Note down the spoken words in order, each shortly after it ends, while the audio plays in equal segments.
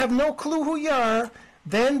have no clue who you are,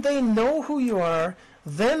 then they know who you are,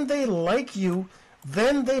 then they like you,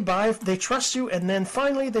 then they buy, they trust you, and then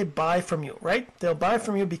finally they buy from you, right? They'll buy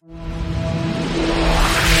from you because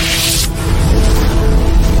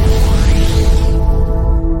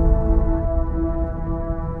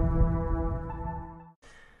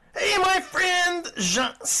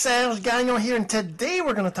Jean-Serge Gagnon here, and today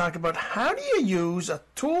we're going to talk about how do you use a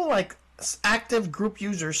tool like Active Group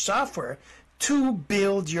User software to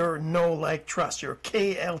build your Know, Like, Trust, your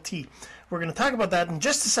KLT. We're going to talk about that in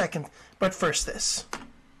just a second, but first this.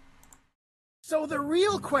 So the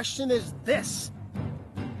real question is this: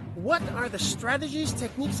 what are the strategies,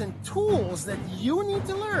 techniques, and tools that you need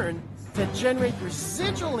to learn to generate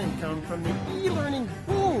residual income from the e-learning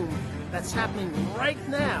boom that's happening right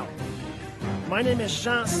now? My name is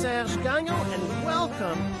Jean-Serge Gagnon, and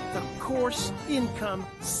welcome to Course Income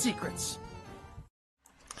Secrets.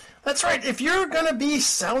 That's right. If you're going to be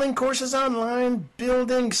selling courses online,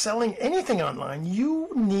 building, selling anything online,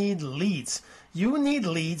 you need leads. You need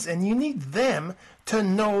leads, and you need them to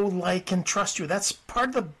know, like, and trust you. That's part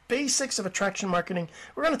of the basics of attraction marketing.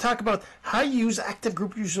 We're going to talk about how you use Active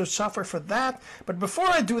Group User software for that. But before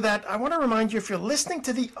I do that, I want to remind you, if you're listening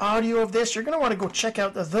to the audio of this, you're going to want to go check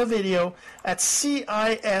out the video at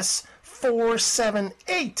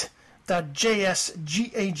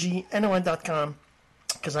cis478.jsgagnon.com,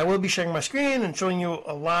 because I will be sharing my screen and showing you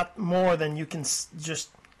a lot more than you can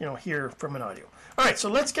just hear from an audio. All right, so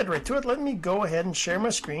let's get right to it. Let me go ahead and share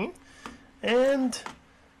my screen and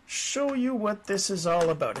show you what this is all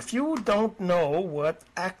about. If you don't know what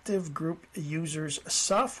Active Group Users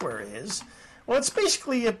software is, well, it's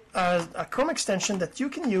basically a Chrome extension that you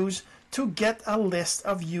can use to get a list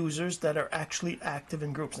of users that are actually active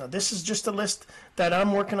in groups. Now, this is just a list that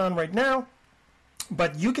I'm working on right now,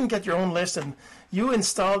 but you can get your own list, and you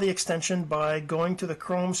install the extension by going to the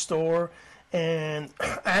Chrome store and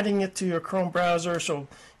adding it to your Chrome browser. So,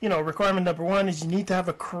 requirement number one is you need to have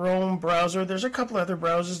a Chrome browser. There's a couple other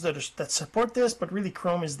browsers that support this, but really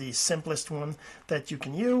Chrome is the simplest one that you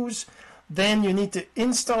can use. Then you need to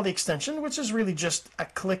install the extension, which is really just a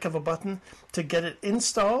click of a button to get it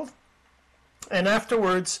installed. And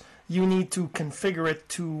afterwards, you need to configure it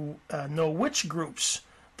to know which groups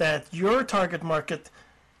that your target market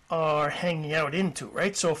are hanging out into,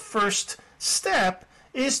 right? So first step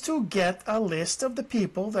is to get a list of the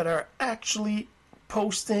people that are actually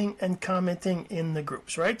posting and commenting in the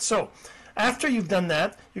groups, right? So after you've done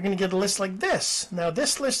that, you're going to get a list like this. Now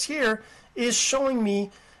this list here is showing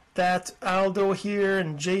me that Aldo here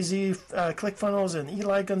and Jay-Z ClickFunnels and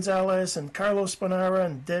Eli Gonzalez and Carlos Bonara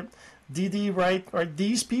and Didi, right?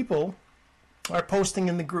 These people are posting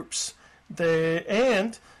in the groups.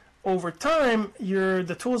 And over time,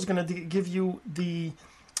 the tool is going to give you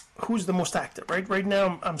who's the most active, right? Right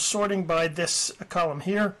now, I'm sorting by this column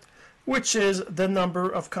here, which is the number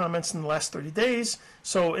of comments in the last 30 days.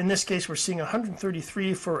 So in this case, we're seeing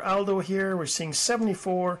 133 for Aldo here. We're seeing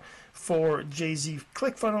 74 for Jay-Z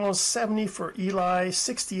ClickFunnels, 70 for Eli,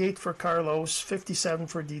 68 for Carlos, 57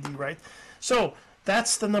 for Didi, right? So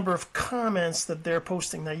that's the number of comments that they're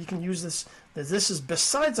posting. Now you can use this. This is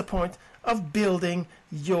besides the point of building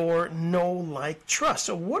your Know, Like, Trust.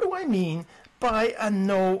 So what do I mean by a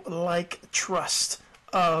Know, Like, Trust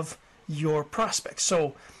of your prospects?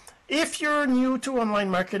 So if you're new to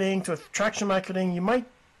online marketing, to attraction marketing, you might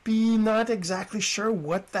be not exactly sure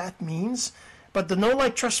what that means. But the Know,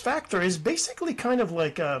 Like, Trust factor is basically kind of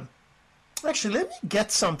like actually, let me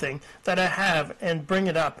get something that I have and bring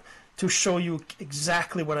it up to show you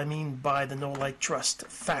exactly what I mean by the Know, Like, Trust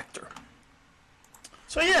factor.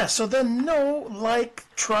 So yeah, so the Know, Like,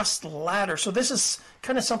 Trust ladder. So this is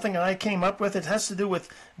kind of something I came up with. It has to do with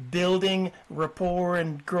building rapport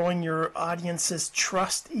and growing your audience's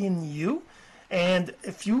trust in you. And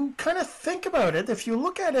if you kind of think about it, if you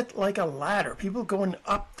look at it like a ladder, people going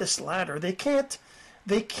up this ladder, they can't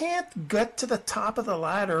get to the top of the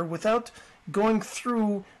ladder without going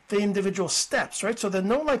through the individual steps, right? So the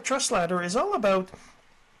Know, Like, Trust ladder is all about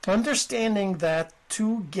understanding that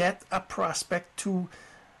to get a prospect to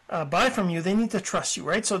buy from you, they need to trust you,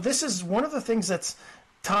 right? So this is one of the things that's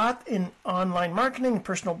taught in online marketing and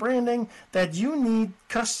personal branding, that you need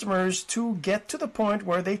customers to get to the point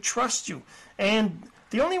where they trust you. And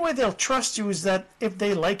the only way they'll trust you is that if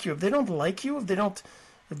they like you. If they don't like you, if they're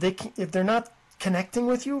not connecting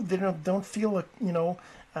with you, if they don't feel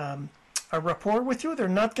a rapport with you, they're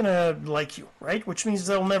not going to like you, right? Which means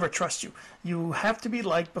they'll never trust you. You have to be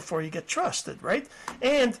liked before you get trusted, right?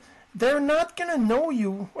 And they're not going to know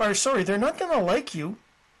you, they're not going to like you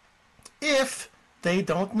if they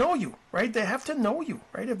don't know you, right? They have to know you,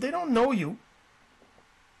 right? If they don't know you,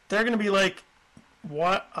 they're going to be like,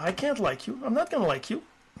 what? I can't like you. I'm not going to like you.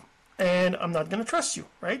 And I'm not going to trust you,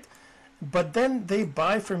 right? But then they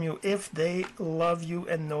buy from you if they love you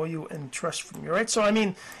and know you and trust from you, right? So, I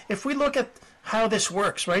mean, if we look at how this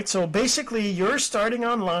works, right? So basically, you're starting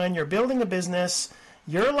online, you're building a business,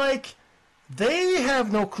 you're like, they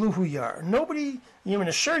have no clue who you are. Nobody,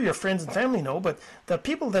 even sure your friends and family know, but the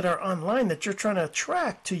people that are online that you're trying to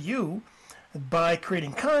attract to you by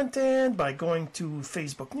creating content, by going to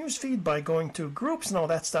Facebook newsfeed, by going to groups and all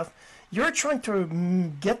that stuff, you're trying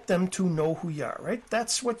to get them to know who you are, right?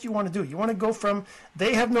 That's what you want to do. You want to go from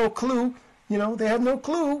they have no clue, they have no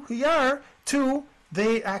clue who you are, to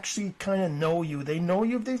they actually kind of know you. They know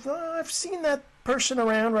you. I've seen that person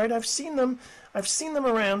around, right? I've seen them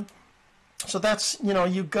around. So that's,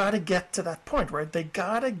 you got to get to that point, right? They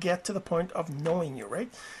got to get to the point of knowing you,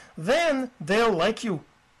 right? Then they'll like you.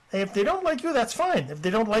 If they don't like you, that's fine. If they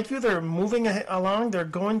don't like you, they're moving along. They're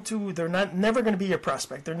never going to be your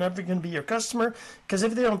prospect. They're never going to be your customer, because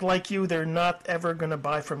if they don't like you, they're not ever going to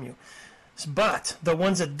buy from you. But the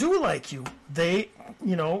ones that do like you, they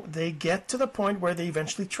get to the point where they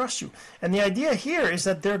eventually trust you. And the idea here is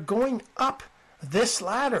that they're going up this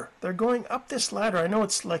ladder. They're going up this ladder. I know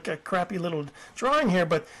it's like a crappy little drawing here,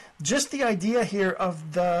 but just the idea here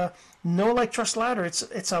of the know, like, trust ladder.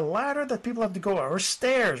 It's a ladder that people have to go up, or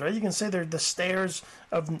stairs, right? You can say they're the stairs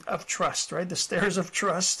of trust, right? The stairs of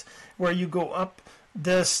trust, where you go up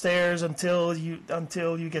the stairs until you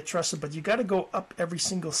get trusted, but you got to go up every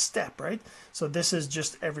single step, right? So this is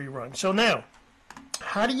just every rung. So now,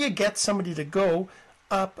 how do you get somebody to go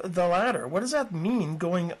up the ladder? What does that mean,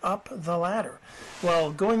 going up the ladder?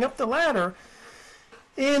 Well, going up the ladder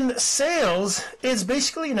in sales is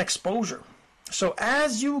basically an exposure. So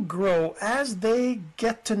as you grow, as they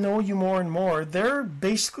get to know you more and more, they're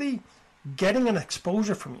basically getting an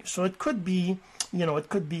exposure from you. So it could be,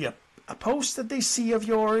 a post that they see of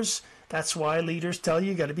yours. That's why leaders tell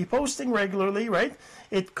you got to be posting regularly, right?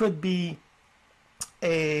 It could be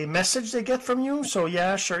a message they get from you. So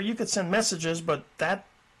yeah, sure, you could send messages, but that,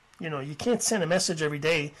 you can't send a message every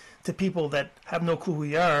day to people that have no clue who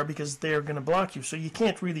you are, because they're going to block you. So you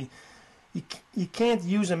can't really, you can't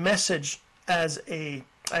use a message as a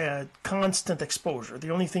constant exposure. The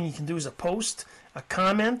only thing you can do is a post, a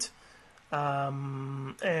comment,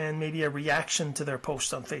 and maybe a reaction to their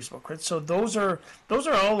post on Facebook, right? So those are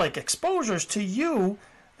all like exposures to you,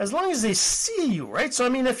 as long as they see you, right? So I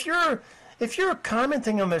mean, if you're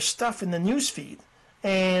commenting on their stuff in the newsfeed,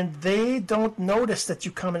 and they don't notice that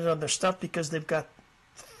you commented on their stuff because they've got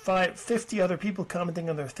 50 other people commenting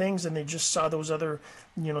on their things, and they just saw those other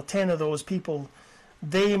 10 of those people,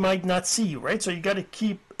 they might not see you, right? So you got to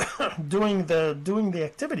keep doing the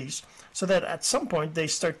activities, so that at some point they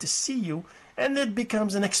start to see you, and it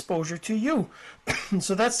becomes an exposure to you.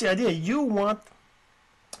 So that's the idea. You want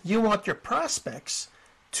your prospects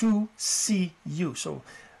to see you. So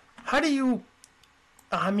how do you,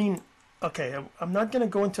 okay, I'm not going to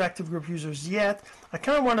go into active group users yet. I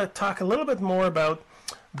kind of want to talk a little bit more about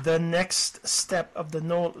the next step of the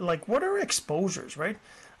know, like, what are exposures, right?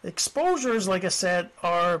 Exposures, like I said,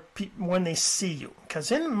 are when they see you.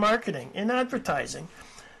 Because in marketing, in advertising,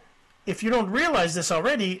 if you don't realize this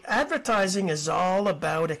already, advertising is all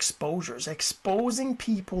about exposures. Exposing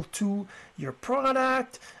people to your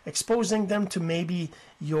product, exposing them to maybe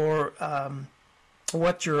your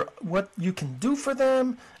what you can do for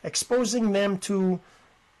them, exposing them to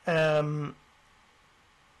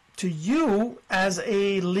you as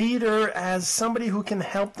a leader, as somebody who can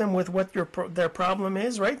help them with what their problem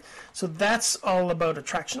is, right? So that's all about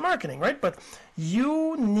attraction marketing, right? But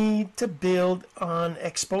you need to build on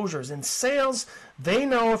exposures. In sales, they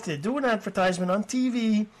know if they do an advertisement on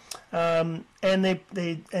TV, and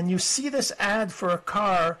you see this ad for a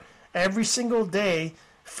car every single day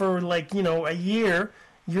for a year,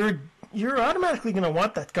 you're automatically going to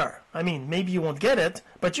want that car. I mean, maybe you won't get it,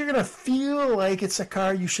 but you're going to feel like it's a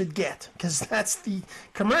car you should get, because that's the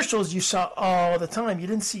commercials you saw all the time. You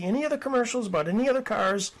didn't see any other commercials about any other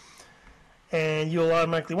cars, and you'll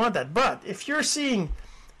automatically want that. But if you're seeing,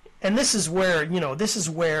 and this is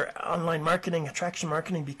where online marketing, attraction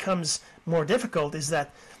marketing becomes more difficult, is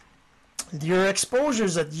that your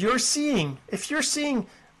exposures that you're seeing, if you're seeing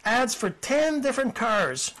ads for 10 different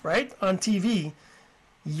cars, right, on TV,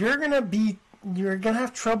 you're gonna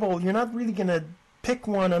have trouble. You're not really gonna pick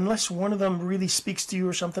one unless one of them really speaks to you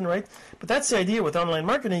or something, right? But that's the idea with online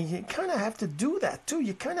marketing. You kind of have to do that too.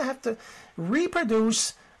 You kind of have to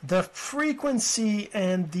reproduce the frequency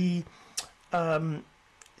and the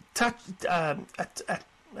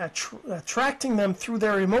attracting them through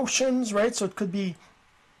their emotions, right? So it could be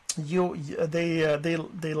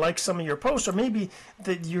they like some of your posts, or maybe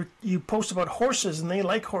that you post about horses and they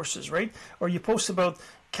like horses, right? Or you post about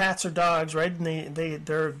cats or dogs, right? And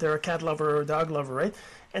they're a cat lover or a dog lover, right?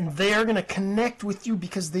 And they are going to connect with you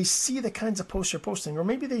because they see the kinds of posts you're posting. Or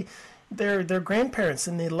maybe they're grandparents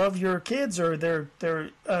and they love your kids, or they're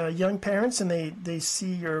young parents and they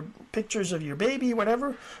see your pictures of your baby,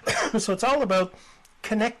 whatever. So it's all about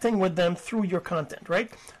connecting with them through your content, right?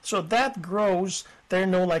 So that grows their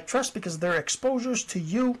know, like, trust, because they're exposures to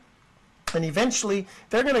you, and eventually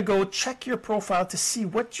they're going to go check your profile to see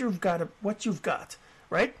what you've got,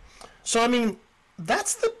 right? So I mean,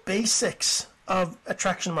 that's the basics of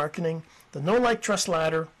attraction marketing, the know, like, trust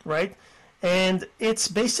ladder, right? And it's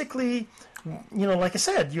basically, like I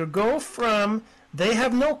said, you go from they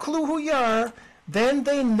have no clue who you are, then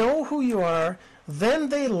they know who you are, then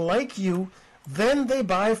they like you, then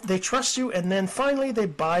they trust you, and then finally they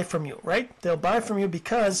buy from you, right? They'll buy from you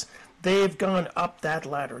because they've gone up that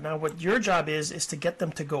ladder. Now what your job is to get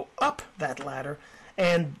them to go up that ladder,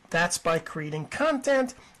 and that's by creating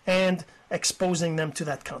content and exposing them to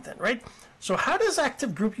that content, right? So how does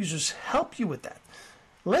active group users help you with that?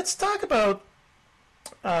 Let's talk about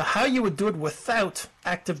how you would do it without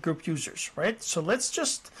active group users, right? So let's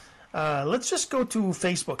just go to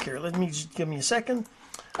Facebook here. Give me a second.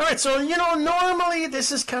 All right, so normally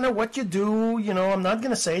this is kind of what you do. I'm not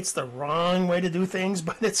going to say it's the wrong way to do things,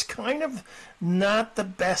 but it's kind of not the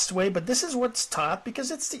best way. But this is what's taught because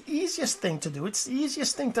it's the easiest thing to do. It's the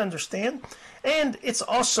easiest thing to understand, and it's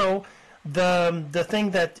also the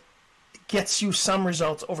thing that gets you some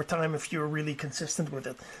results over time if you're really consistent with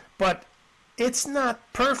it. But it's not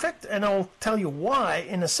perfect, and I'll tell you why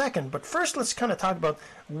in a second. But first, let's kind of talk about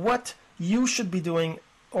what you should be doing,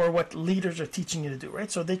 or what leaders are teaching you to do, right?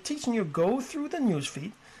 So they're teaching you go through the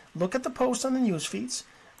newsfeed, look at the posts on the news feeds,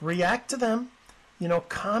 react to them,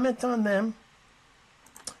 comment on them,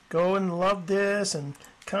 go and love this and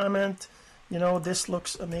comment, this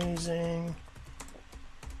looks amazing,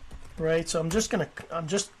 right? So I'm just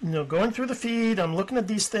going through the feed, I'm looking at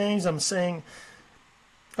these things, I'm saying,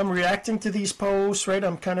 I'm reacting to these posts, right?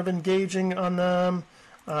 I'm kind of engaging on them.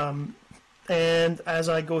 And as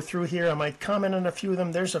I go through here, I might comment on a few of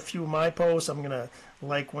them. There's a few of my posts. I'm gonna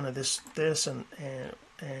like one of this, and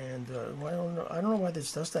well, I don't know why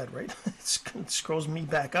this does that, right? It scrolls me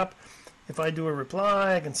back up. If I do a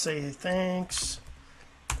reply, I can say thanks,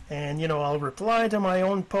 and I'll reply to my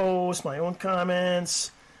own posts, my own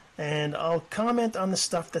comments, and I'll comment on the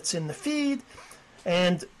stuff that's in the feed,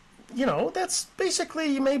 and that's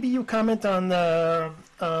basically, maybe you comment on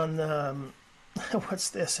what's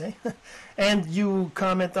this, eh? And you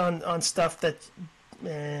comment on stuff that,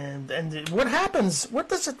 and what happens? What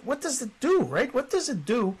does it do, right? What does it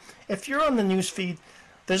do if you're on the news feed?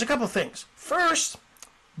 There's a couple of things. First,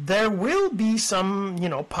 there will be some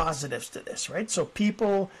positives to this, right? So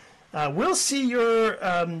people will see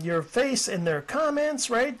your face in their comments,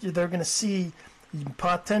 right? They're going to see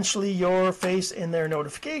potentially your face in their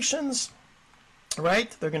notifications,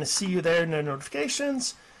 right? They're going to see you there in their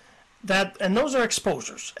notifications. And those are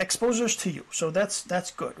exposures to you. So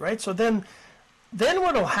that's good, right? So then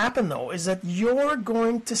what will happen though is that you're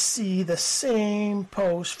going to see the same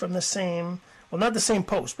post from the same, well, not the same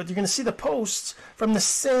post, but you're going to see the posts from the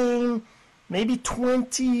same, maybe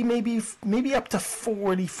 20, maybe up to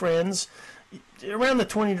 40 friends. Around the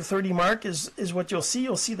 20 to 30 mark is what you'll see.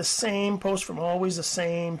 You'll see the same post from always the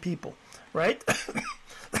same people, right?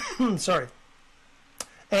 Sorry.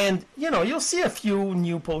 And you'll see a few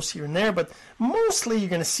new posts here and there, but mostly you're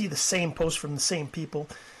going to see the same posts from the same people,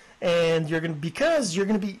 and you're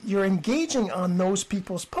engaging on those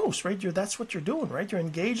people's posts, right? That's what you're doing, right? You're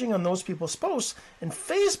engaging on those people's posts, and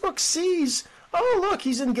Facebook sees, oh look,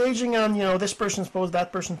 he's engaging on this person's post,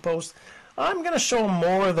 that person's post. I'm going to show him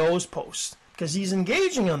more of those posts because he's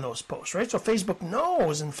engaging on those posts, right? So Facebook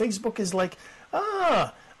knows, and Facebook is like,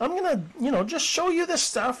 I'm going to, just show you the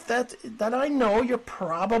stuff that I know you're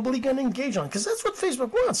probably going to engage on, because that's what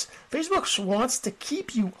Facebook wants. Facebook wants to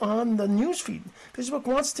keep you on the newsfeed. Facebook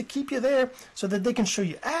wants to keep you there so that they can show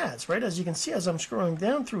you ads, right? As you can see, as I'm scrolling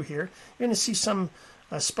down through here, you're going to see some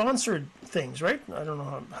sponsored things, right? I don't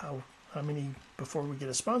know how many before we get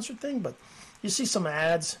a sponsored thing, but you see some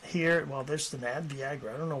ads here. Well, there's an ad,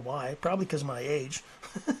 Viagra. I don't know why. Probably because of my age.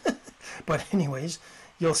 But anyways,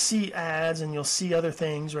 you'll see ads and you'll see other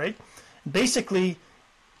things, right? Basically,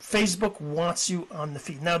 Facebook wants you on the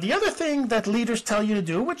feed. Now, the other thing that leaders tell you to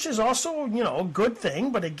do, which is also, a good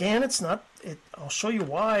thing, but again, it's not, I'll show you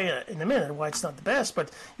why in a minute, why it's not the best,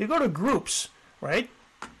 but you go to groups, right?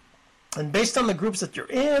 And based on the groups that you're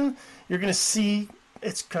in, you're going to see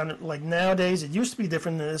it's kind of like nowadays, it used to be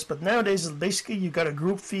different than this, but nowadays it's basically you got a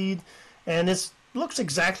group feed, and it looks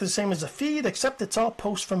exactly the same as a feed, except it's all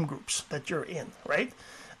posts from groups that you're in, right?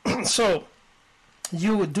 So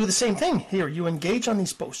you would do the same thing here. You engage on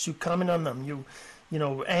these posts, you comment on them, you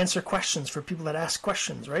know, answer questions for people that ask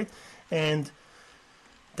questions, right? And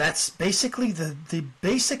that's basically the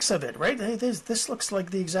basics of it, right? Hey, this looks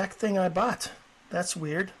like the exact thing I bought. That's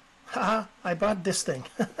weird. Haha, I bought this thing.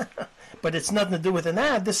 But it's nothing to do with an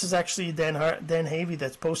ad. This is actually Dan Havey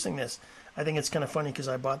that's posting this. I think it's kind of funny because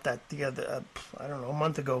I bought that I don't know, a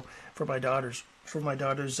month ago for my daughter's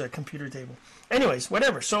computer table. Anyways,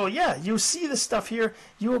 whatever. So yeah, you see the stuff here.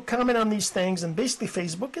 You will comment on these things, and basically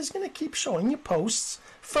Facebook is going to keep showing you posts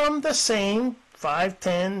from the same 5,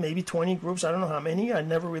 10, maybe 20 groups. I don't know how many. I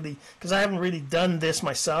never really, because I haven't really done this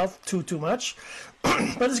myself too much.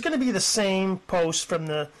 But it's going to be the same posts from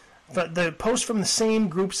the posts from the same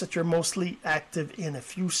groups that you're mostly active in.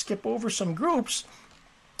 If you skip over some groups,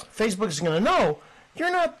 Facebook is going to know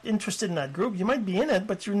you're not interested in that group. You might be in it,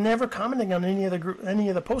 but you're never commenting on any of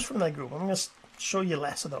the posts from that group. I'm going to show you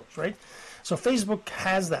less of those, right? So Facebook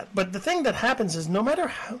has that. But the thing that happens is no matter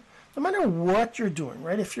what you're doing,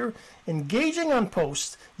 right? If you're engaging on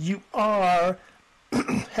posts, you are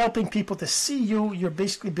helping people to see you. You're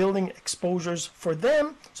basically building exposures for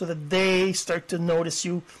them so that they start to notice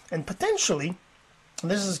you, and potentially, and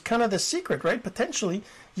this is kind of the secret, right? Potentially,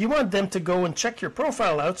 you want them to go and check your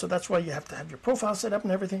profile out, so that's why you have to have your profile set up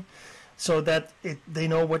and everything, so that they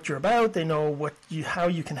know what you're about, they know how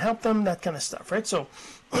you can help them, that kind of stuff, right? So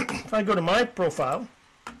if I go to my profile,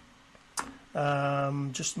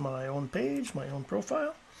 just my own page, my own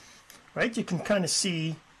profile, right? You can kind of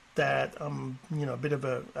see that I'm, a bit of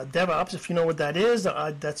a DevOps, if you know what that is.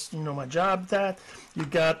 That's, my job. That you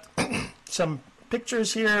got some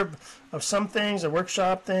pictures here of some things, a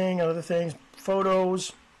workshop thing, other things,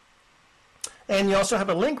 photos, and you also have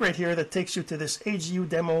a link right here that takes you to this AGU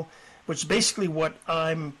demo, which is basically what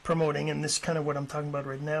I'm promoting, and this is kind of what I'm talking about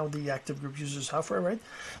right now, the Active Group User Software, right?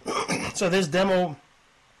 So this demo,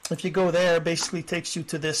 if you go there, basically takes you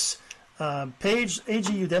to this page,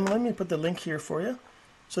 AGU demo. Let me put the link here for you.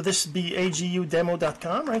 So this would be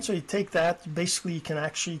agudemo.com, right? So you take that, basically you can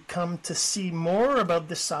actually come to see more about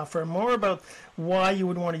this software, more about why you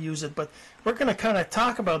would want to use it. But we're going to kind of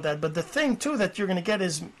talk about that. But the thing too that you're going to get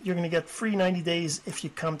is you're going to get free 90 days if you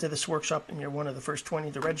come to this workshop and you're one of the first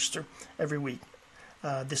 20 to register every week,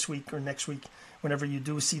 this week or next week, whenever you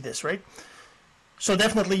do see this, right? So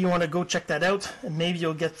definitely you want to go check that out, and maybe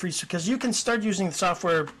you'll get free, because you can start using the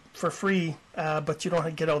software for free, but you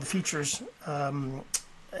don't get all the features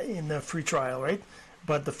in the free trial, right?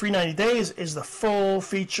 But the free 90 days is the full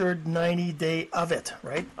featured 90 day of it,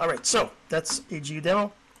 right? All right, so that's AGU demo.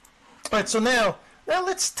 All right, so now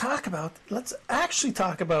let's actually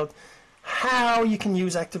talk about how you can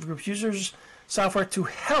use Active Group Users software to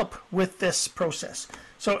help with this process.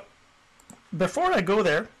 So before I go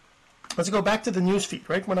there, let's go back to the newsfeed,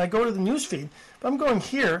 right? When I go to the newsfeed, if I'm going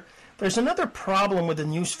here, there's another problem with the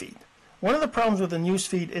newsfeed. One of the problems with the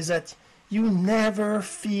newsfeed is that you never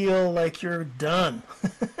feel like you're done.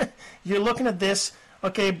 You're looking at this,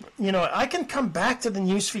 okay, I can come back to the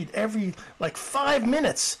newsfeed every 5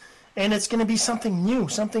 minutes, and it's going to be something new.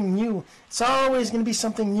 It's always going to be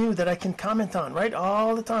something new that I can comment on, right?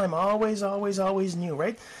 All the time, always new,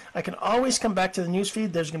 right? I can always come back to the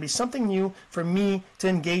newsfeed. There's going to be something new for me to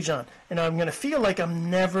engage on, and I'm going to feel like I'm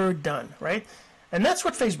never done, right? And that's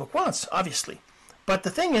what Facebook wants, obviously. But the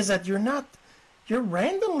thing is that you're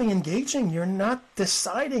randomly engaging. You're not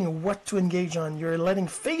deciding what to engage on. You're letting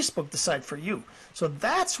Facebook decide for you. So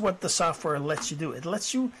that's what the software lets you do. It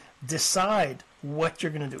lets you decide what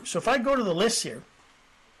you're going to do. So if I go to the list here,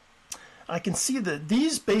 I can see that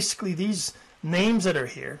these names that are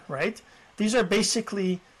here, right? These are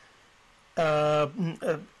basically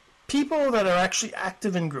people that are actually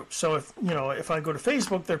active in groups. So if I go to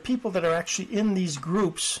Facebook, there are people that are actually in these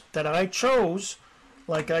groups that I chose.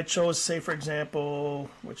 Like I chose, say, for example,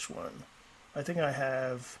 which one? I think I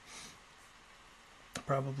have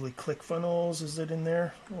probably ClickFunnels. Is it in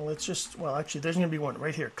there? Well, actually, there's going to be one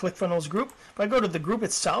right here. ClickFunnels group. If I go to the group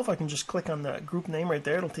itself, I can just click on the group name right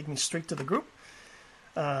there. It'll take me straight to the group.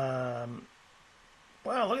 Wow,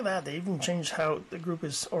 look at that. They even changed how the group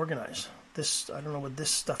is organized. I don't know what this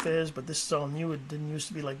stuff is, but this is all new. It didn't used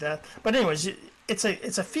to be like that. But anyways, it's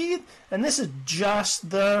a feed, and this is just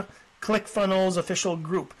the ClickFunnels official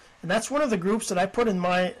group, and that's one of the groups that I put in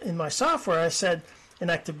my software. I said in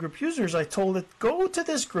Active Group Users, I told it, go to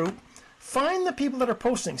this group, find the people that are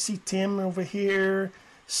posting. See Tim over here,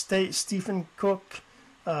 Stephen Cook,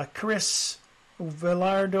 Chris,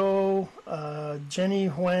 Velardo, Jenny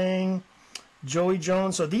Huang, Joey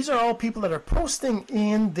Jones. So these are all people that are posting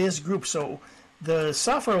in this group. So the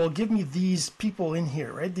software will give me these people in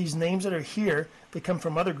here, right? These names that are here, they come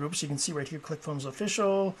from other groups. You can see right here, ClickFunnels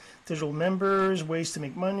Official, Digital Members, Ways to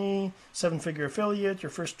Make Money, 7-Figure Affiliate, Your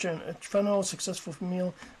First Funnel, Successful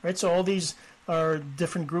Meal, right? So all these are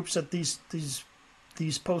different groups that these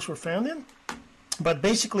posts were found in. But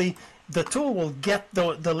basically, the tool will get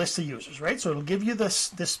the list of users, right? So it'll give you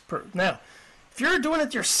this now. If you're doing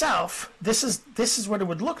it yourself, this is what it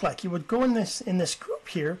would look like. You would go in this group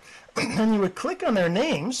here, and you would click on their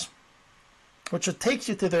names, which will take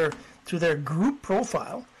you to their group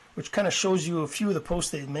profile, which kind of shows you a few of the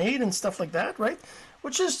posts they've made and stuff like that, right?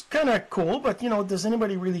 Which is kind of cool, but you know, does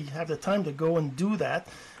anybody really have the time to go and do that?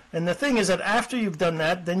 And the thing is that after you've done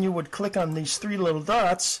that, then you would click on these 3 little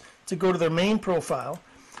dots to go to their main profile.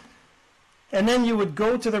 And then you would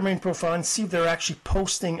go to their main profile and see if they're actually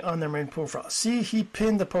posting on their main profile. See, he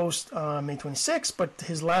pinned the post on May 26th, but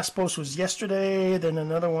his last post was yesterday, then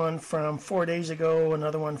another one from 4 days ago,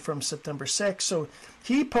 another one from September 6th. So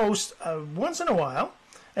he posts once in a while.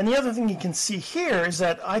 And the other thing you can see here is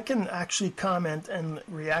that I can actually comment and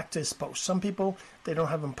react to his posts. Some people, they don't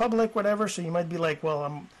have them public, whatever, so you might be like,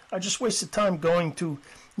 well, I just wasted time going to,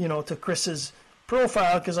 you know, to Chris's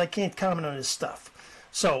profile because I can't comment on his stuff.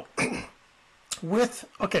 So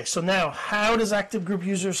so now how does Active Group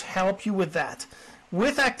Users help you with that?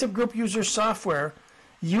 With Active Group Users software,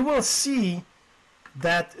 you will see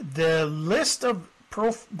that the list of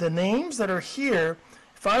the names that are here,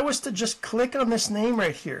 if I was to just click on this name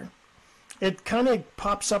right here, it kind of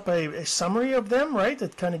pops up a summary of them, right?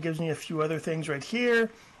 It kind of gives me a few other things right here.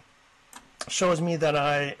 Shows me that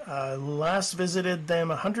I last visited them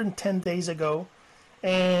 110 days ago,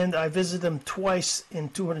 and I visited them twice in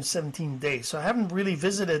 217 days. So I haven't really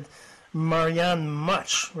visited Marianne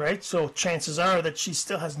much, right? So chances are that she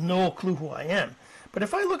still has no clue who I am. But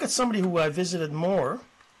if I look at somebody who I visited more,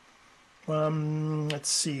 let's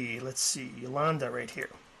see, Yolanda right here.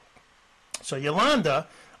 So Yolanda,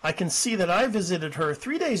 I can see that I visited her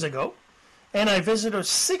 3 days ago, and I visited her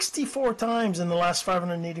 64 times in the last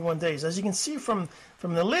 581 days. As you can see from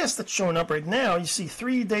the list that's showing up right now, you see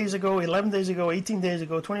 3 days ago, 11 days ago, 18 days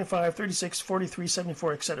ago, 25, 36, 43,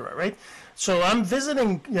 74, etc., right? So I'm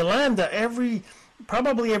visiting Yolanda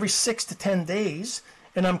probably every 6 to 10 days,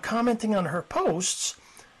 and I'm commenting on her posts.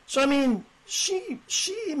 So, I mean, she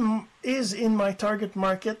is in my target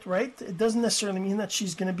market, right? It doesn't necessarily mean that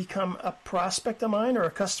she's going to become a prospect of mine or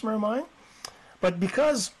a customer of mine, but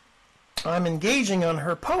because I'm engaging on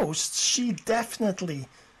her posts, she definitely,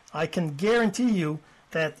 I can guarantee you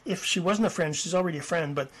that if she wasn't a friend, she's already a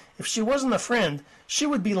friend, but if she wasn't a friend, she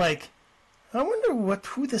would be like, I wonder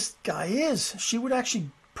who this guy is. She would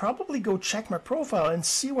actually probably go check my profile and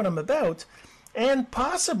see what I'm about, and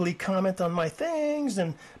possibly comment on my things,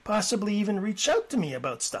 and possibly even reach out to me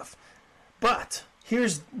about stuff. But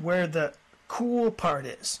here's where the cool part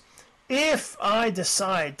is. If I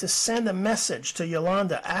decide to send a message to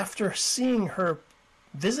Yolanda after seeing her,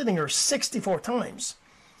 visiting her 64 times,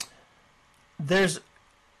 there's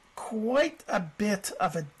quite a bit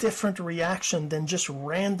of a different reaction than just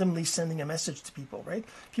randomly sending a message to people, right?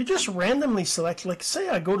 If you just randomly select, like say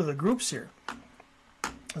I go to the groups here.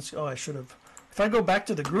 I should have. If I go back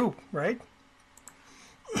to the group, right?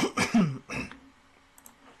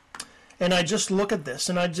 And I just look at this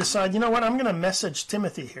and I decide, you know what, I'm going to message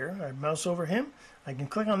Timothy here. I mouse over him. I can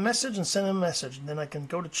click on message and send him a message. And then I can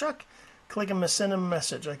go to Chuck, click him and send him a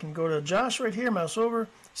message. I can go to Josh right here, mouse over,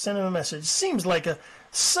 send him a message. Seems like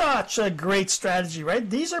such a great strategy, right?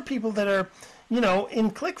 These are people that are, you know,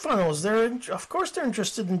 in ClickFunnels. Of course they're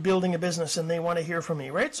interested in building a business and they want to hear from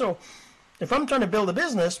me, right? So if I'm trying to build a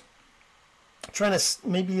business,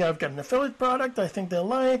 maybe I've got an affiliate product I think they'll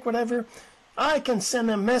like, whatever, I can send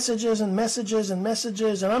them messages and messages and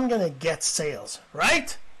messages, and I'm going to get sales,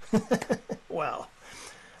 right? Well,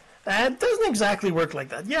 it doesn't exactly work like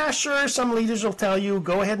that. Yeah, sure, some leaders will tell you,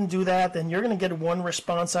 go ahead and do that, and you're going to get one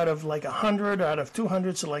response out of like 100, out of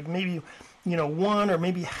 200, so like maybe, you know, 1 or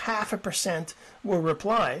maybe 0.5% will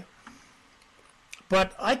reply.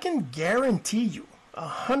 But I can guarantee you,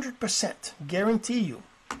 100% guarantee you,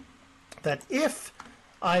 that if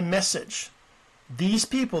I message these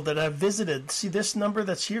people that I've visited, see this number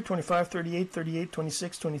that's here, 25, 38, 38,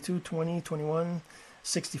 26, 22, 20, 21,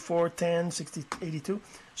 64, 10, 60, 82.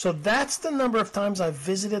 So that's the number of times I've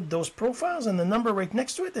visited those profiles, and the number right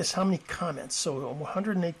next to it is how many comments. So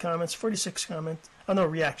 108 comments, 46 comments,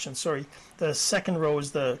 reactions, sorry. The second row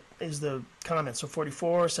is the comments, so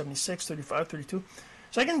 44, 76, 35, 32.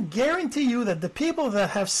 So I can guarantee you that the people that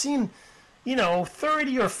have seen you know,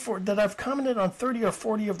 30 or 40, that I've commented on 30 or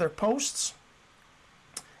 40 of their posts,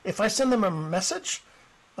 if I send them a message,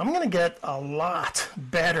 I'm going to get a lot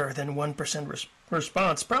better than 1%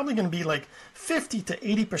 response. Probably going to be like 50 to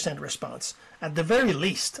 80% response at the very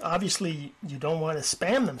least. Obviously, you don't want to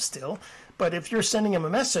spam them still, but if you're sending them a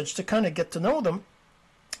message to kind of get to know them,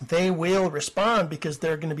 they will respond because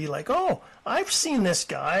they're going to be like, oh, I've seen this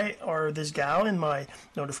guy or this gal in my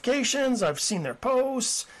notifications. I've seen their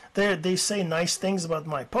posts. They say nice things about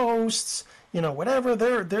my posts, you know, whatever.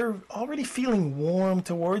 They're already feeling warm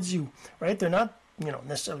towards you, right? They're not, you know,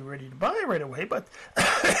 necessarily ready to buy right away, but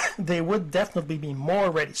they would definitely be more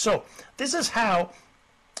ready. So this is how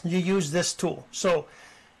you use this tool. So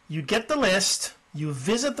you get the list, you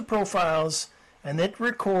visit the profiles, and it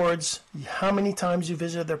records how many times you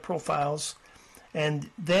visited their profiles, and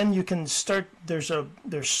then you can start, there's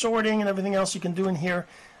sorting and everything else you can do in here,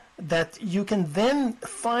 that you can then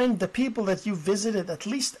find the people that you visited at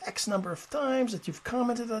least X number of times, that you've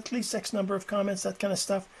commented at least X number of comments, that kind of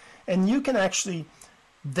stuff, and you can actually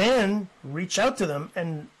then reach out to them.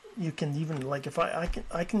 And you can even, like, if I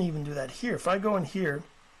can even do that here. If I go in here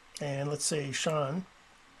and let's say Sean,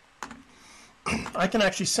 I can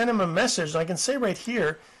actually send him a message. I can say right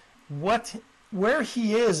here where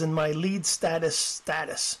he is in my lead status,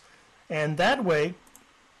 and that way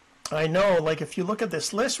I know, like, if you look at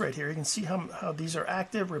this list right here, you can see how these are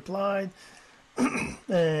active, replied,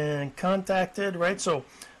 and contacted, right? So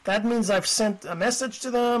that means I've sent a message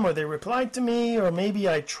to them, or they replied to me, or maybe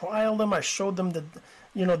I trialed them, I showed them that,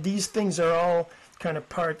 you know, these things are all kind of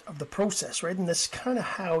part of the process, right? And that's kind of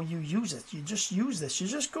how you use it. You just use this. You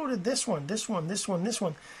just go to this one, this one, this one, this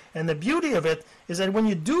one. And the beauty of it is that when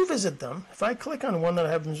you do visit them, if I click on one that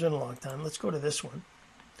I haven't visited in a long time, let's go to this one.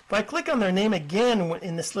 If I click on their name again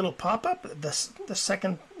in this little pop-up, the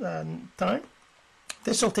second time,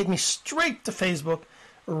 this will take me straight to Facebook,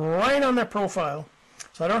 right on their profile.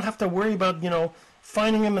 So I don't have to worry about, you know,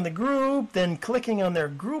 finding them in the group, then clicking on their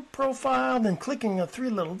group profile, then clicking on 3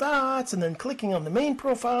 little dots, and then clicking on the main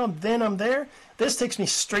profile, then I'm there. This takes me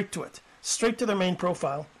straight to it, straight to their main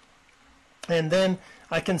profile. And then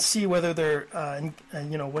I can see whether they're,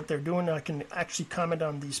 you know, what they're doing. I can actually comment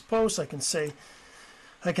on these posts. I can say,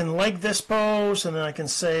 I can like this post, and then I can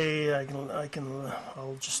say,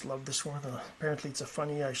 I'll just love this one. Apparently it's a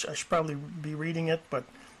funny, I should probably be reading it, but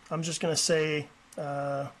I'm just going to say,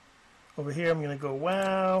 over here, I'm going to go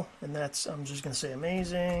wow, and I'm just going to say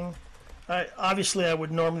amazing. Obviously, I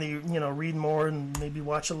would normally, you know, read more and maybe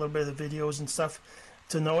watch a little bit of the videos and stuff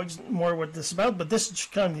to know more what this is about, but this is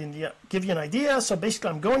kind of give you an idea. So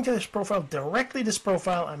basically, I'm going to this profile, directly this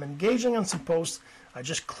profile, I'm engaging on some posts. I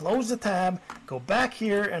just close the tab, go back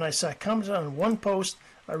here, and I commented on 1 post,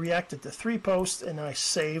 I reacted to 3 posts, and I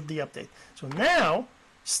saved the update. So now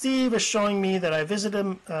Steve is showing me that I visited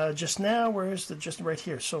him just now. Where is it? Just right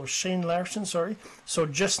here. So Shane Larson, sorry. So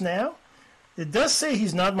just now, it does say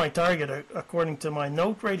he's not my target according to my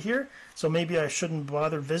note right here. So maybe I shouldn't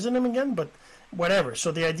bother visiting him again, but whatever.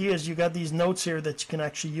 So the idea is you got these notes here that you can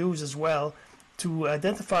actually use as well to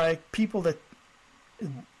identify people that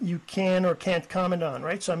you can or can't comment on,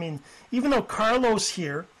 right? So I mean, even though Carlos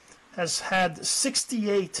here has had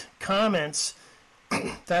 68 comments,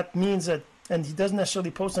 that means that, and he doesn't necessarily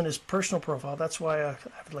post on his personal profile. That's why I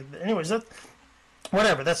have like that. Anyways,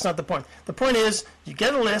 whatever. That's not the point. The point is, you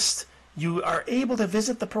get a list. You are able to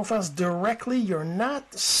visit the profiles directly. You're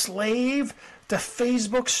not slave to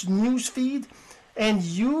Facebook's newsfeed, and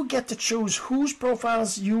you get to choose whose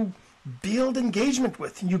profiles you build engagement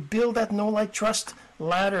with. You build that know, like, trust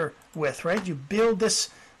ladder with, right? You build this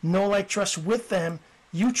know, like, trust with them.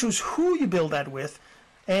 You choose who you build that with.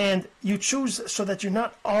 And you choose so that you're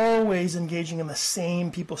not always engaging in the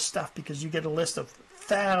same people's stuff, because you get a list of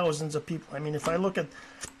thousands of people. I mean, if I look at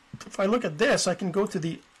this, I can go to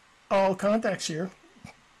the all contacts here,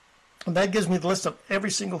 and that gives me the list of every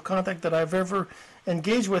single contact that I've ever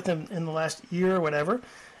engaged with in the last year or whatever.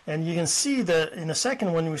 And you can see that in a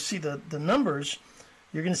second when we see the numbers,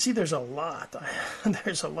 you're going to see there's a lot.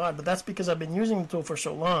 There's a lot, but that's because I've been using the tool for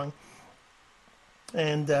so long.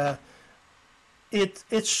 And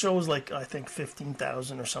it shows, like, I think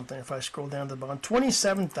 15,000 or something if I scroll down to the bottom.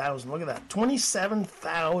 27,000, look at that.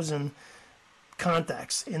 27,000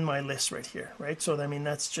 contacts in my list right here, right? So, I mean,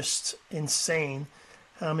 that's just insane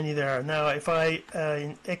how many there are. Now, if I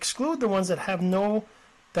exclude the ones that have no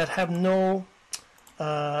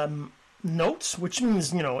notes, which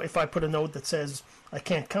means, you know, if I put a note that says I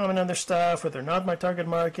can't comment on their stuff, or they're not my target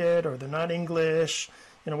market, or they're not English,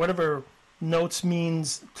 you know, whatever notes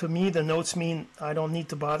means to me, the notes mean I don't need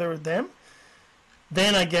to bother them,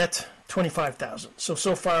 then I get 25,000.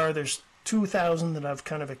 So far there's 2,000 that I've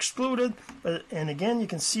kind of excluded. And again, you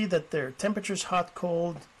can see that their temperatures, hot,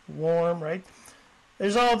 cold, warm, right?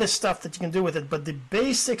 There's all this stuff that you can do with it, but the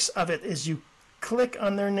basics of it is you click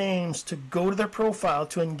on their names to go to their profile,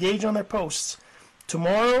 to engage on their posts.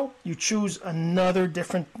 Tomorrow, you choose another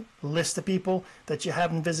different list of people that you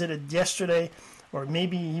haven't visited yesterday, or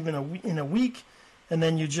maybe even in a week, and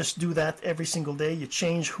then you just do that every single day. You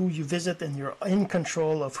change who you visit, and you're in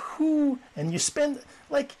control of who, and you spend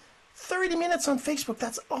like 30 minutes on Facebook.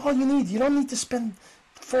 That's all you need. You don't need to spend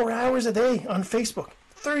 4 hours a day on Facebook.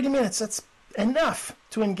 30 minutes, that's enough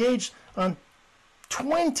to engage on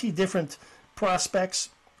 20 different prospects,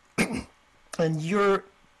 and you're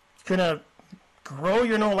gonna grow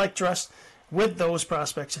your know, like, trust with those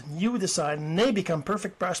prospects, and you decide, and they become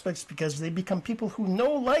perfect prospects because they become people who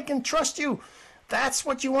know, like, and trust you. That's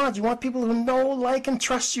what you want. You want people who know, like, and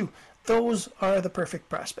trust you. Those are the perfect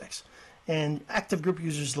prospects. And Active Group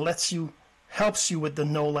Users helps you with the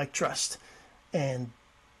know, like, trust, and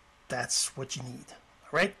that's what you need.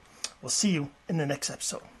 All right, we'll see you in the next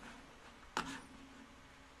episode.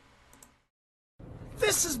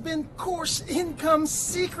 This has been Course Income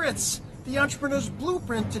Secrets, the entrepreneur's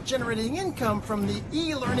blueprint to generating income from the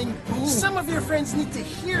e-learning boom. Some of your friends need to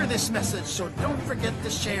hear this message, so don't forget to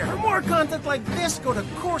share. For more content like this, go to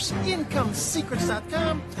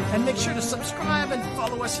CourseIncomeSecrets.com and make sure to subscribe and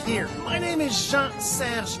follow us here. My name is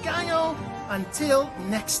Jean-Serge Gagnon. Until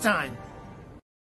next time.